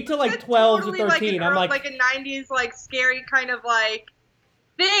 8 to like 12 to 13. Like I'm like a 90s like scary kind of like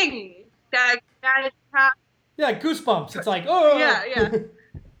thing that yeah, goosebumps. It's like, oh yeah.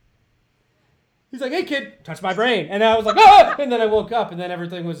 He's like, "Hey kid, touch my brain," and I was like, "Oh!" And then I woke up, and then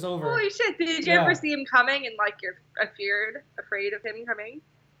everything was over. Holy shit! Did you ever see him coming, and like you're afraid of him coming?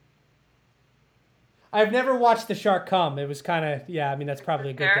 I've never watched the shark come. It was kind of, I mean, that's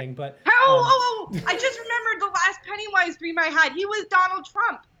probably a good thing, but... I just remembered the last Pennywise dream I had. He was Donald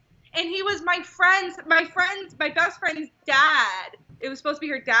Trump, and he was my best friend's dad. It was supposed to be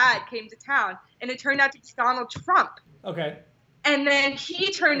her dad came to town, and it turned out to be Donald Trump. Okay. And then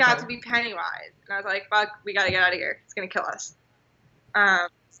he turned out to be Pennywise, and I was like, fuck, we gotta get out of here. It's gonna kill us. So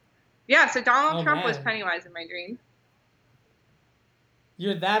Donald Trump was Pennywise in my dream.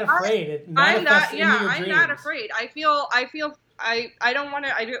 You're that afraid. I'm not afraid. I don't want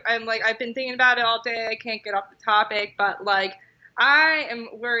to. I'm like, I've been thinking about it all day. I can't get off the topic, but like, I am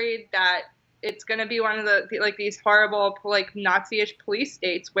worried that it's going to be one of the like these horrible like Nazi-ish police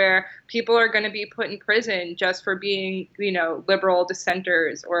states where people are going to be put in prison just for being, liberal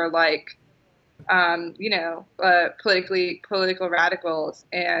dissenters or like, political radicals,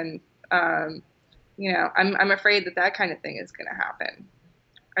 and I'm afraid that kind of thing is going to happen.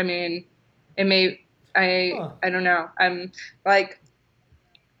 I mean, it may, I don't know. I'm like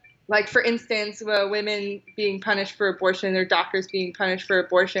for instance, women being punished for abortion, their doctors being punished for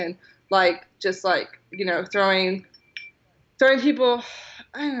abortion, like just like, throwing people,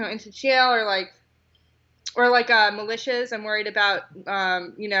 I don't know, into jail or like militias. I'm worried about,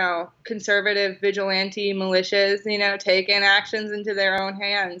 conservative vigilante militias, taking actions into their own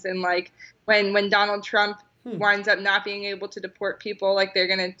hands. And like when Donald Trump winds up not being able to deport people, like they're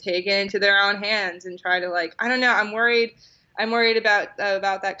going to take it into their own hands and try to like, I don't know. I'm worried about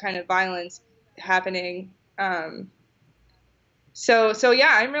that kind of violence happening. So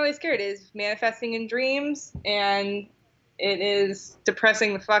yeah, I'm really scared. It is manifesting in dreams, and it is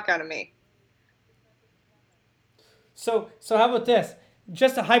depressing the fuck out of me. So how about this?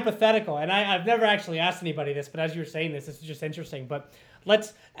 Just a hypothetical, and I've never actually asked anybody this, but as you were saying this is just interesting. But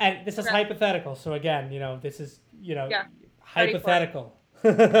this is hypothetical. So again, this is, hypothetical.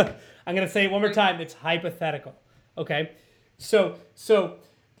 I'm going to say it one more time. It's hypothetical. Okay. So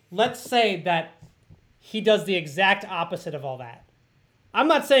let's say that he does the exact opposite of all that. I'm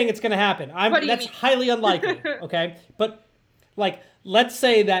not saying it's going to happen. What do you That's mean? highly unlikely. Okay, but like, let's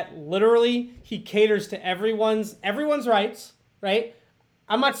say that literally he caters to everyone's rights, right?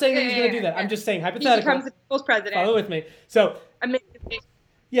 I'm not saying that he's going to do that. I'm just saying He hypothetical. becomes the people's president. Follow with me. So Amazing.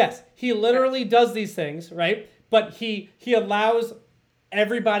 yes, he literally does these things, right? But he allows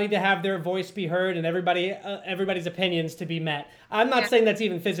everybody to have their voice be heard and everybody's opinions to be met. I'm not saying that's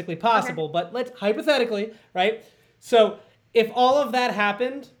even physically possible, but let's hypothetically, right? So if all of that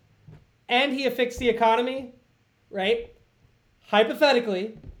happened and he fixed the economy, right?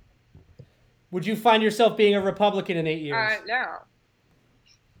 Hypothetically, would you find yourself being a Republican in 8 years? No.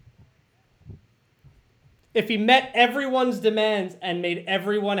 If he met everyone's demands and made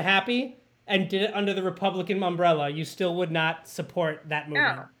everyone happy and did it under the Republican umbrella, you still would not support that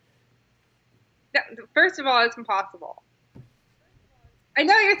movement. No. First of all, it's impossible. I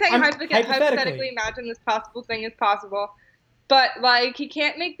know you're saying hypothetically imagine this possible thing is possible, but like he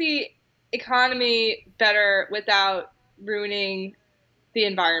can't make the economy better without ruining the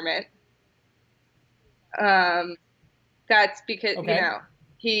environment. That's because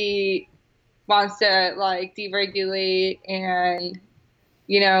he wants to like deregulate and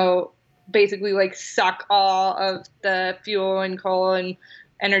basically like suck all of the fuel and coal and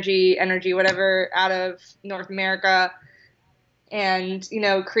energy whatever out of North America and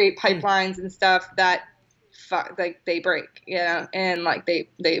create pipelines and stuff that they break and like they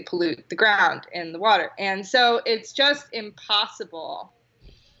pollute the ground and the water, and so it's just impossible.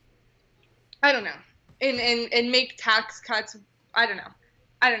 I don't know. And make tax cuts. I don't know.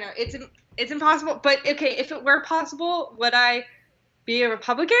 It's impossible. But okay, if it were possible, would I be a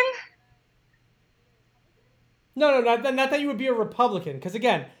Republican? No, not that you would be a Republican, because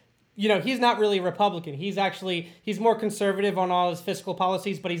again, he's not really a Republican. He's more conservative on all his fiscal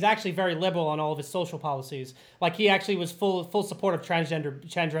policies, but he's actually very liberal on all of his social policies. Like he actually was full support of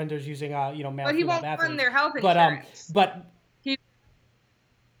transgenders using male female bathrooms. But he won't fund their health insurance.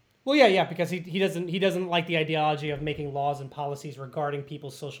 Well, yeah, because he doesn't like the ideology of making laws and policies regarding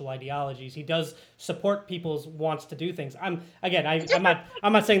people's social ideologies. He does support people's wants to do things. I'm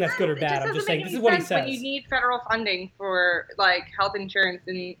not saying that's good or bad. I'm just saying this is what he says. But you need federal funding for like health insurance,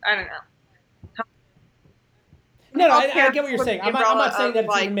 and I don't know. No, I get what you're saying. I'm not saying that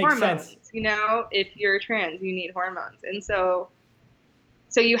it even makes sense. If you're trans, you need hormones, and so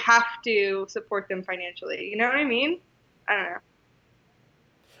you have to support them financially. You know what I mean? I don't know.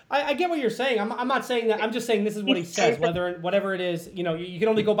 I get what you're saying. I'm not saying that. I'm just saying this is what he says. Whatever it is, you can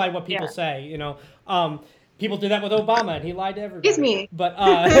only go by what people say. People did that with Obama, and he lied to everybody. Excuse me. But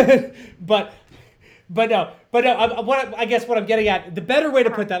no. I guess what I'm getting at, the better way to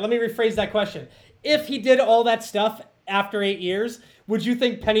put that. Let me rephrase that question. If he did all that stuff after 8 years, would you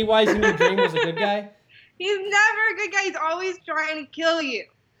think Pennywise in your dream was a good guy? He's never a good guy. He's always trying to kill you.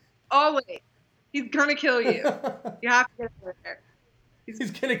 Always. He's gonna kill you. You have to get over there.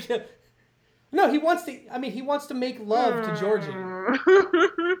 He's gonna kill. No, he wants to. I mean, he wants to make love to Georgie.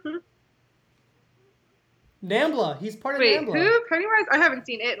 Nambla. He's part of Nambla. Wait, who? Pennywise? I haven't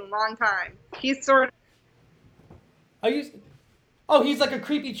seen it in a long time. He's sort of. He's like a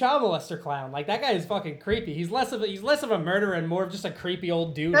creepy child molester clown. Like that guy is fucking creepy. He's less of a murderer and more of just a creepy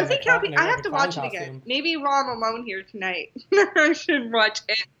old dude. Does he count? I have to watch it again. Maybe while I'm alone here tonight, I should watch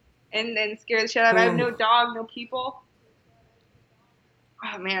it and then scare the shit out of me. I have no dog, no people.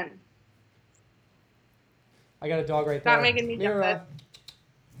 Oh, man. I got a dog right there. Stop making me jump that.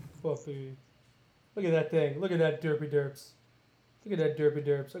 Fluffy. Look at that thing. Look at that derpy derps. Look at that derpy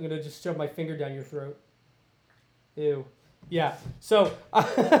derps. I'm going to just shove my finger down your throat. Ew. Yeah. So,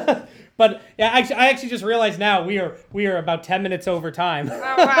 but yeah, I actually just realized now we are about 10 minutes over time.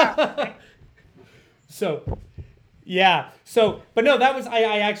 Oh, wow. So... Yeah. So, but no, that was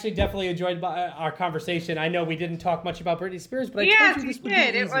I actually definitely enjoyed our conversation. I know we didn't talk much about Britney Spears, but I told you this would be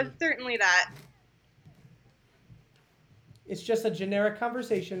easy. It was certainly that. It's just a generic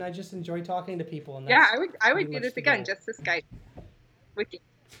conversation. I just enjoy talking to people, and I would do this again, just to Skype with you.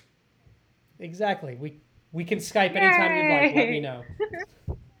 Exactly. We can Skype anytime you'd like. Let me know.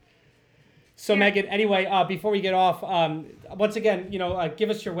 So Megan, anywye, before we get off, once again, give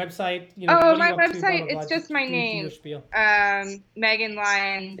us your website. My website, it's just my name.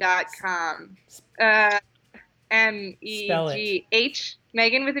 MeganLyon.com. MEGH,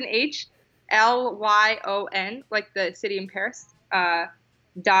 Megan with an H, LYON, like the city in Paris,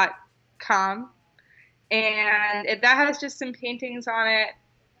 .com. And that has just some paintings on it.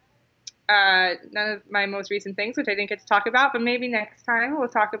 None of my most recent things, which I didn't get to talk about, but maybe next time we'll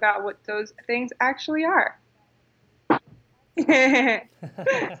talk about what those things actually are.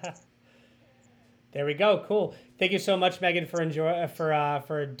 There we go. Cool. Thank you so much, Megan,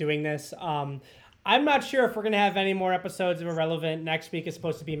 for doing this. I'm not sure if we're gonna have any more episodes of Irrelevant. Next week is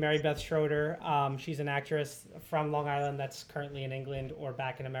supposed to be Mary Beth Schroeder. She's an actress from Long Island that's currently in England or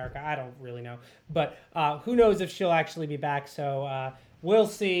back in America. I don't really know, but who knows if she'll actually be back. So we'll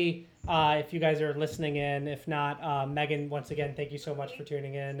see if you guys are listening in. If not, Megan, once again, thank you so much for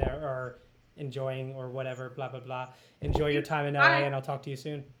tuning in or enjoying or whatever. Blah blah blah. Enjoy your time in LA, and I'll talk to you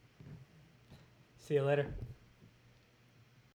soon. See you later.